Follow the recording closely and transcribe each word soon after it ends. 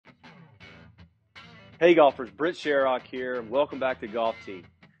Hey golfers, Britt Sharrock here, and welcome back to Golf Tee.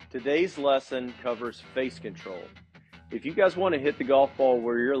 Today's lesson covers face control. If you guys want to hit the golf ball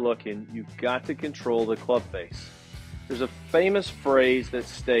where you're looking, you've got to control the club face. There's a famous phrase that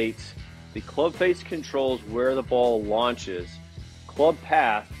states, the club face controls where the ball launches, club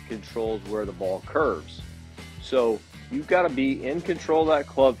path controls where the ball curves. So you've got to be in control of that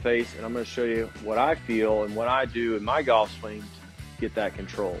club face, and I'm going to show you what I feel and what I do in my golf swing to get that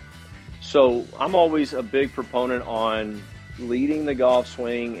control. So I'm always a big proponent on leading the golf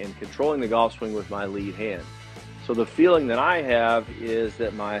swing and controlling the golf swing with my lead hand. So the feeling that I have is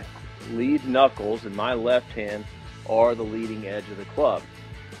that my lead knuckles in my left hand are the leading edge of the club.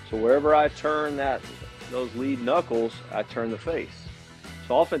 So wherever I turn those lead knuckles, I turn the face.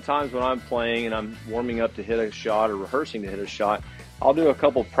 So oftentimes when I'm playing and I'm warming up to hit a shot or rehearsing to hit a shot, I'll do a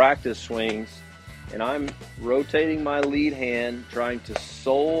couple practice swings and I'm rotating my lead hand, trying to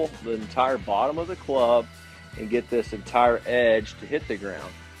sole the entire bottom of the club and get this entire edge to hit the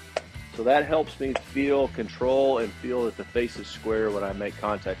ground. So that helps me feel control and feel that the face is square when I make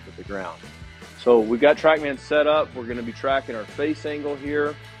contact with the ground. So we've got TrackMan set up. We're going to be tracking our face angle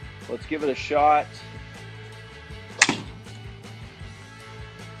here. Let's give it a shot.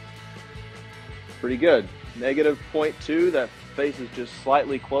 Pretty good. -0.2. That face is just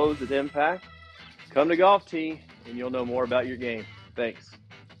slightly closed at impact. Come to Golf Tee and you'll know more about your game. Thanks.